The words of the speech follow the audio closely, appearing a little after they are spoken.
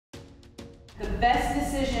The best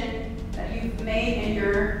decision that you've made in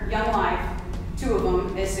your young life, 2 of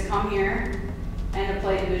them, is to come here and to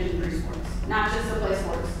play Division III sports. Not just to play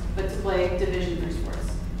sports, but to play Division III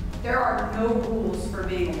sports. There are no rules for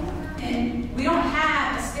being a winner. And we don't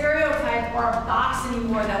have a stereotype or a box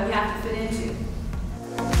anymore that we have to fit into.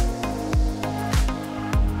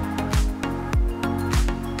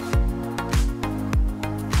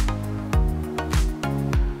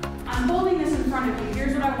 I'm holding this in front of you.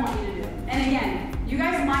 Here's what I want you to do. And again, you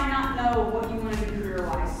guys might not know what you want to do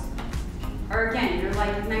career-wise. Or again, you're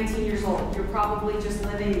like 19 years old. You're probably just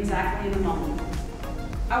living exactly in the moment.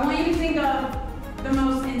 I want you to think of the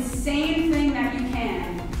most insane thing that you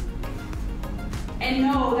can and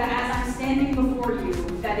know that as I'm standing before you,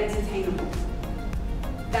 that it's attainable,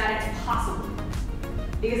 that it's possible,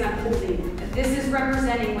 because I'm holding it. This is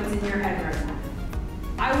representing what's in your head right now.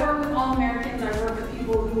 I work with All-Americans. I work with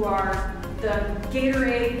people who are the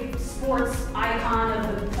Gatorade sports icon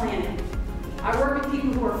of the planet. I work with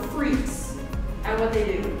people who are freaks at what they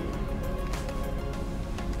do.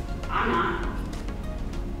 I'm not.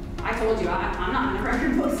 I told you, I'm not in the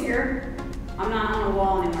record books here. I'm not on a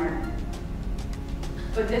wall anywhere.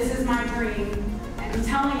 But this is my dream, and I'm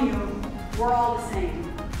telling you, we're all the same.